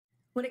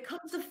When it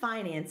comes to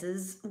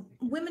finances,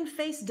 women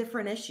face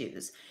different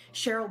issues.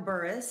 Cheryl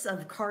Burress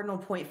of Cardinal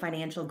Pointe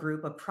Financial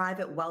Group, a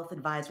private wealth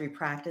advisory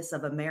practice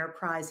of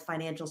Ameriprise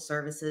Financial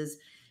Services,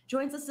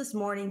 joins us this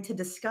morning to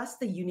discuss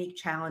the unique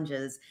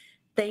challenges.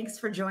 Thanks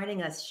for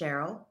joining us,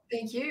 Cheryl.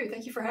 Thank you.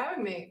 Thank you for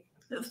having me.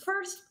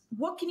 First,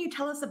 what can you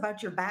tell us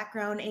about your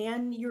background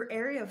and your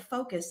area of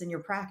focus in your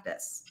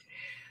practice?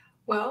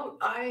 Well,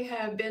 I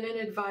have been an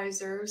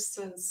advisor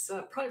since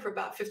probably for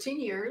about 15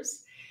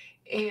 years.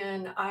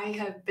 And I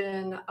have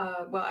been,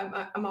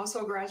 I'm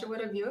also a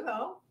graduate of U of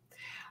L.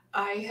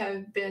 I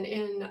have been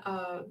in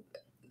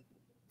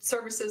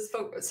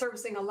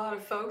servicing a lot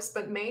of folks,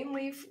 but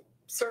mainly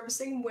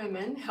servicing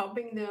women,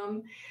 helping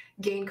them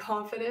gain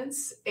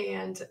confidence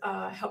and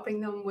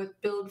helping them with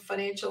build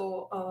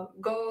financial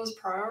goals,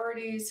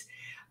 priorities.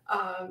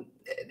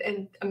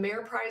 And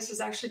Ameriprise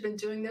has actually been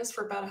doing this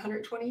for about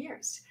 120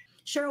 years.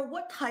 Cheryl,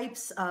 what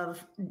types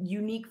of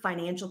unique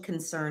financial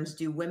concerns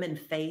do women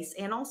face,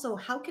 and also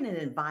how can an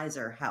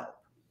advisor help?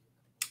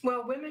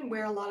 Well, women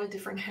wear a lot of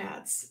different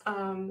hats.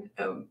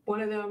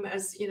 One of them,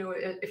 as you know,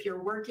 if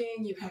you're working,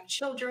 you have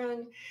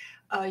children,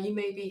 you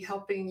may be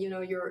helping,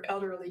 your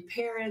elderly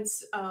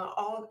parents,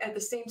 all at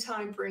the same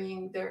time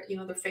bringing their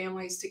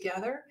families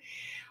together.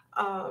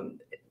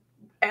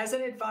 As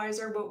an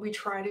advisor, what we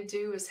try to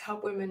do is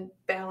help women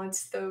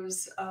balance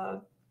those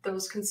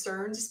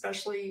concerns,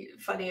 especially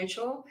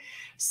financial,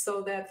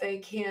 so that they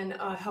can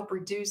help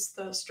reduce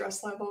the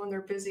stress level in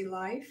their busy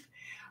life.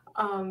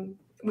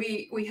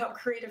 We help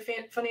create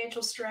a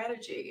financial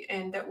strategy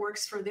and that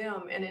works for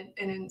them. And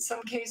in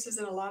some cases,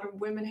 and a lot of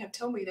women have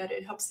told me that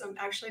it helps them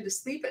actually to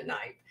sleep at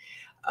night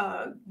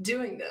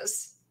doing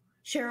this.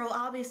 Cheryl,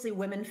 obviously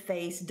women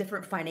face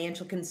different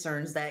financial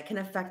concerns that can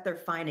affect their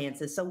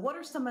finances. So what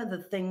are some of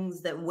the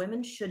things that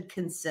women should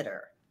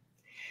consider?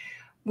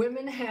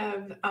 Women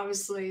have,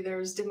 obviously,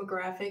 there's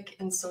demographic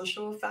and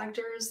social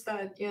factors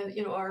that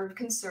are of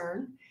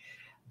concern.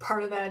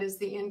 Part of that is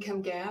the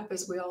income gap,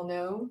 as we all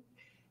know.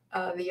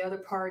 The other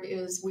part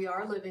is we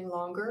are living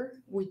longer.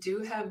 We do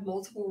have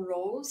multiple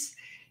roles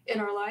in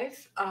our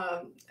life,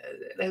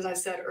 as I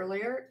said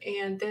earlier.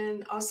 And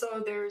then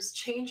also there's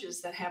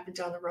changes that happen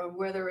down the road,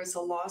 whether it's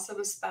a loss of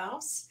a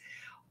spouse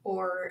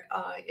or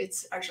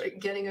it's actually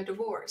getting a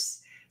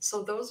divorce.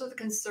 So those are the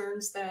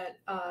concerns that,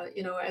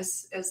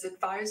 as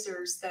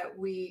advisors that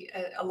we,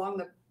 along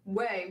the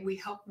way, we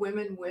help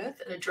women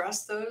with and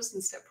address those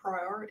and set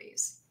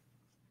priorities.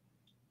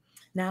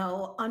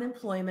 Now,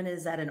 unemployment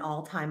is at an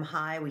all-time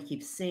high. We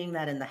keep seeing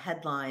that in the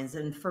headlines.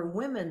 And for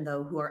women,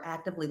 though, who are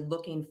actively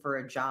looking for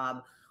a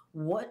job,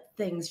 what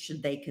things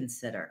should they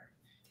consider?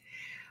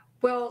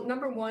 Well,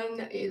 number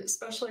one,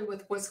 especially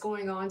with what's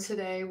going on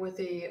today with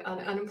the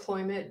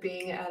unemployment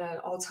being at an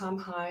all-time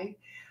high,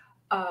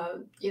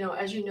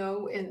 as you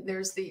know, and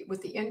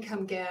with the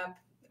income gap,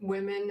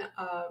 women,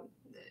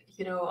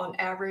 on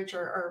average,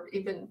 or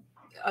even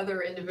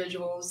other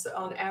individuals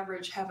on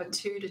average have a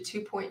 2 to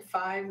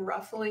 2.5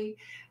 roughly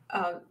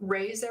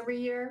raise every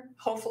year,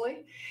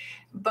 hopefully.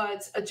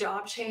 But a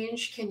job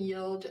change can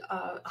yield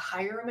a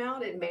higher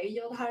amount. It may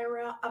yield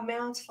higher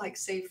amounts, like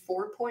say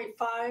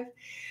 4.5.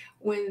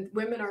 When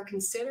women are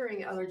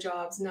considering other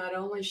jobs, not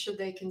only should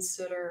they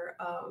consider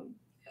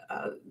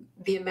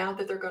the amount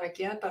that they're going to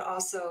get, but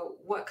also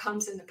what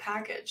comes in the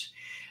package.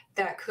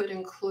 That could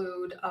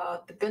include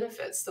the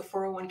benefits, the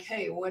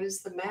 401k, what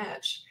is the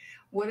match?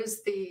 What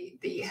is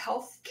the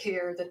health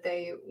care that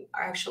they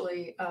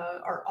actually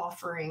are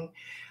offering?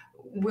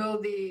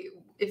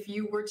 If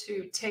you were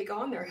to take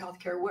on their health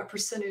care, what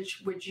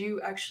percentage would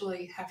you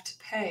actually have to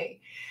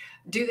pay?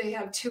 Do they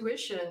have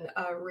tuition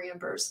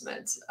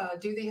reimbursement?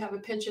 Do they have a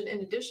pension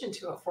in addition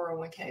to a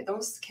 401k?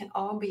 Those can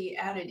all be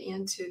added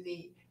into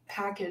the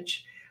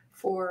package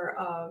for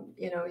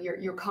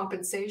your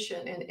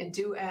compensation and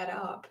do add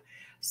up.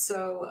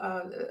 So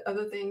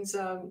other things,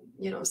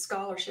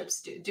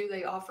 scholarships, do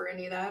they offer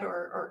any of that,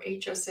 or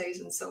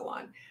HSAs and so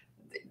on?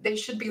 They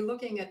should be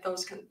looking at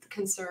those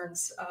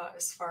concerns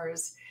as far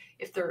as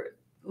if they're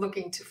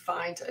looking to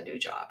find a new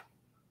job.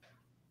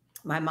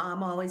 My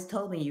mom always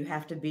told me you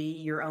have to be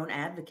your own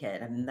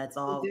advocate. I mean, that's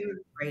all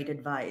great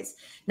advice.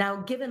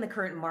 Now, given the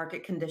current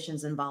market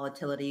conditions and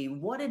volatility,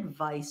 what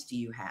advice do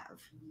you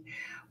have?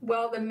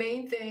 Well, the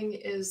main thing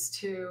is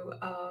to,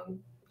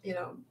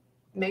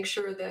 make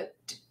sure that,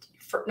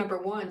 number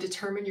one,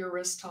 determine your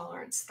risk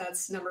tolerance.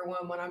 That's number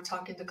one. When I'm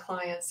talking to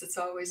clients, it's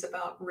always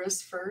about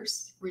risk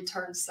first,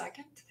 return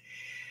second.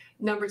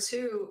 Number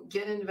two,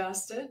 get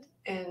invested.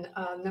 And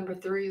number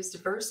three is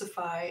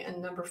diversify.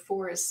 And number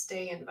four is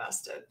stay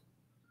invested.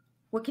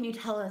 What can you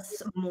tell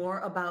us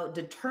more about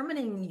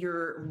determining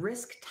your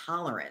risk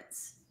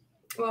tolerance?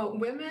 Well,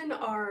 women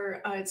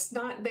are,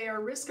 they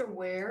are risk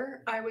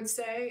aware, I would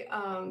say.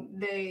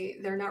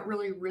 They're not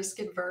really risk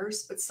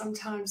adverse, but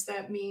sometimes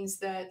that means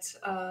that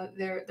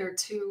they're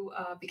too,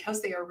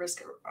 because they are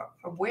risk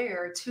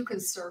aware, too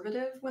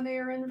conservative when they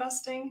are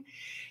investing.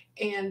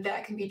 And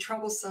that can be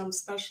troublesome,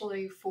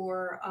 especially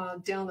for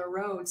down the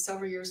road,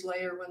 several years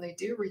later when they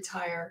do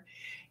retire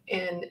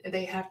and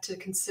they have to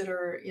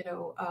consider,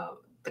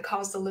 the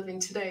cost of living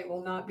today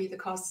will not be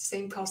the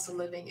same cost of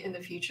living in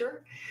the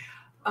future.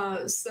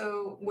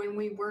 So when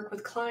we work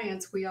with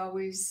clients, we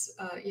always,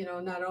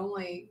 not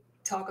only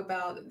talk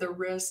about the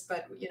risk,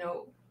 but,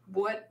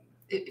 what,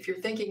 if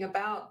you're thinking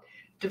about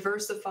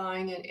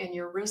diversifying and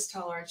your risk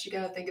tolerance, you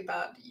got to think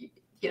about,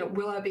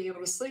 will I be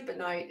able to sleep at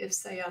night if,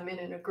 say, I'm in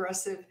an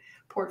aggressive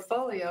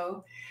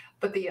portfolio?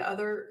 But the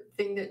other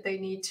thing that they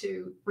need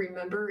to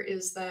remember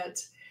is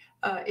that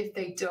if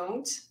they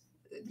don't,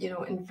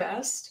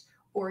 invest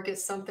or get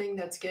something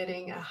that's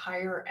getting a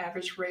higher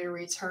average rate of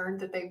return,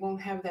 that they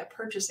won't have that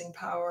purchasing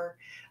power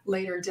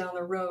later down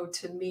the road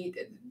to meet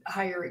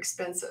higher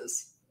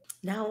expenses.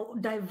 Now,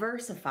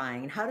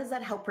 diversifying, how does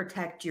that help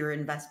protect your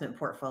investment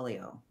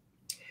portfolio?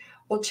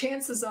 Well,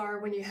 chances are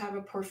when you have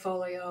a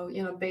portfolio,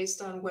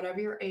 based on whatever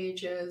your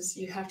age is,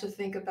 you have to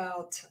think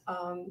about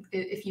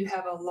if you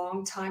have a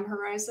long time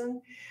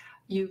horizon,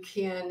 you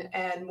can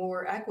add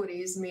more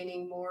equities,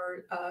 meaning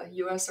more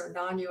US or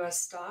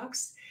non-US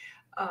stocks.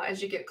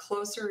 As you get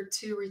closer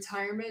to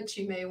retirement,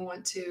 you may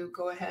want to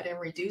go ahead and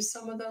reduce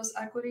some of those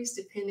equities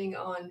depending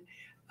on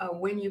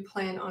when you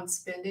plan on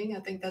spending. I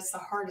think that's the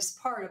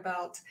hardest part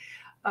about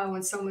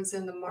when someone's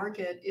in the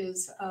market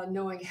is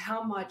knowing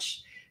how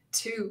much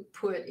to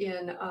put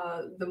in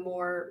the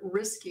more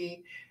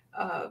risky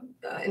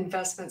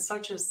investments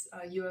such as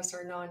US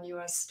or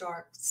non-US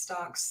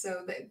stocks.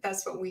 So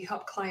that's what we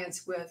help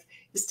clients with,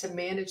 is to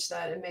manage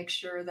that and make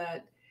sure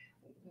that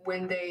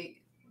when they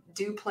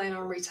do plan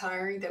on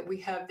retiring, that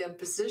we have them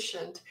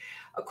positioned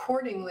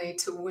accordingly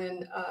to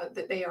when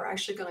that they are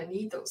actually going to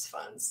need those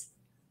funds.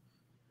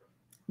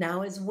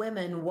 Now, as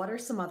women, what are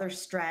some other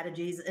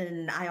strategies,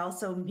 and I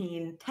also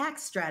mean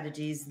tax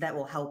strategies, that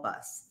will help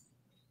us?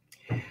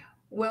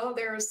 Well,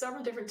 there are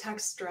several different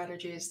tax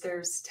strategies.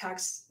 There's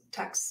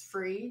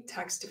tax-free,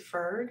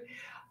 tax-deferred,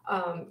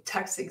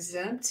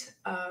 tax-exempt.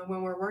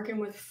 When we're working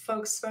with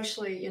folks,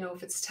 especially,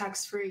 if it's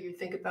tax-free, you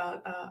think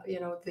about,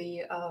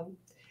 the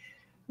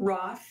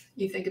Roth,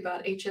 you think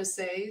about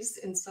HSAs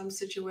in some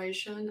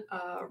situation,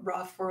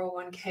 Roth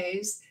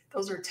 401ks.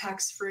 Those are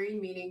tax-free,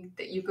 meaning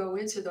that you go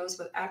into those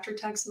with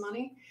after-tax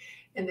money,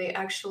 and they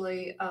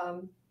actually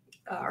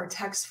are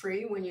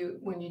tax-free when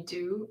you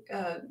do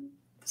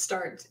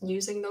start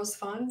using those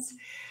funds.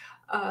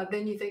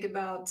 Then you think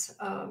about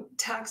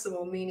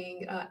taxable,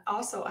 meaning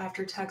also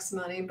after-tax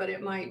money, but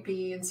it might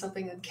be in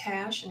something in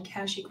cash and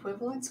cash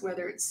equivalents,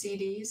 whether it's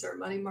CDs or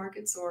money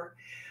markets or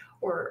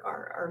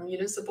our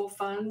municipal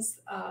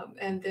funds.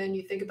 And then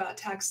you think about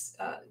tax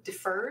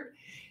deferred,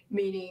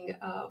 meaning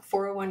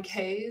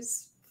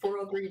 401ks,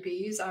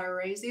 403bs,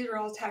 IRAs. These are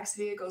all tax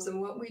vehicles. And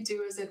what we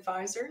do as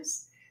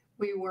advisors,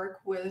 we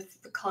work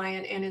with the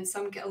client, and in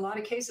a lot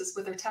of cases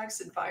with their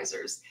tax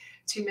advisors,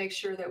 to make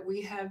sure that we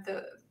have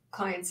the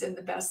clients in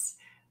the best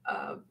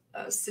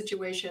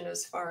situation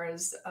as far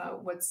as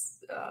what's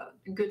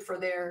good for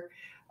their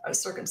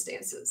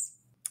circumstances.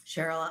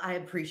 Cheryl, I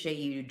appreciate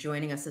you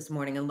joining us this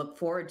morning and look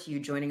forward to you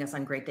joining us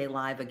on Great Day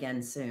Live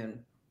again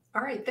soon.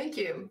 All right, thank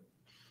you.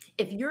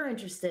 If you're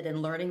interested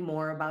in learning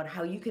more about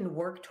how you can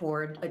work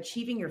toward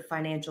achieving your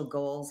financial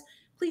goals,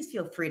 please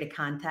feel free to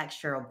contact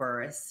Cheryl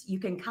Burress. You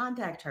can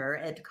contact her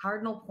at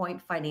Cardinal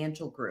Pointe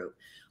Financial Group,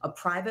 a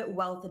private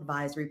wealth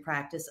advisory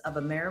practice of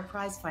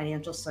Ameriprise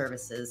Financial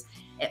Services,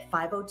 at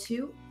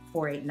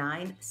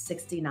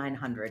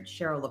 502-489-6900.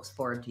 Cheryl looks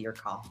forward to your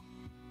call.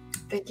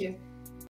 Thank you.